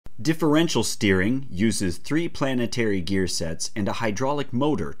Differential steering uses 3 planetary gear sets and a hydraulic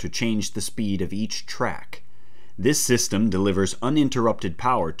motor to change the speed of each track. This system delivers uninterrupted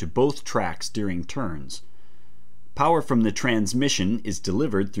power to both tracks during turns. Power from the transmission is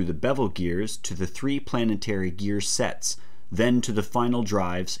delivered through the bevel gears to the 3 planetary gear sets, then to the final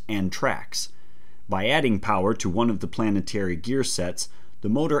drives and tracks. By adding power to one of the planetary gear sets, the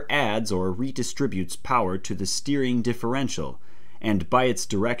motor adds or redistributes power to the steering differential, and by its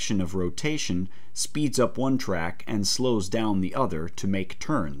direction of rotation, speeds up one track and slows down the other to make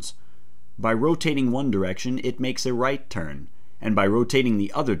turns. By rotating one direction, it makes a right turn, and by rotating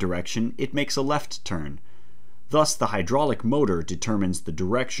the other direction, it makes a left turn. Thus, the hydraulic motor determines the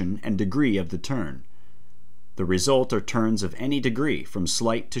direction and degree of the turn. The result are turns of any degree, from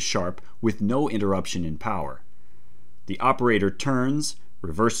slight to sharp, with no interruption in power. The operator turns,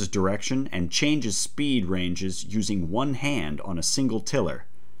 reverses direction, and changes speed ranges using one hand on a single tiller.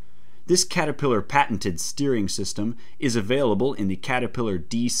 This Caterpillar patented steering system is available in the Caterpillar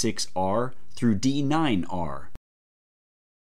D6R through D9R.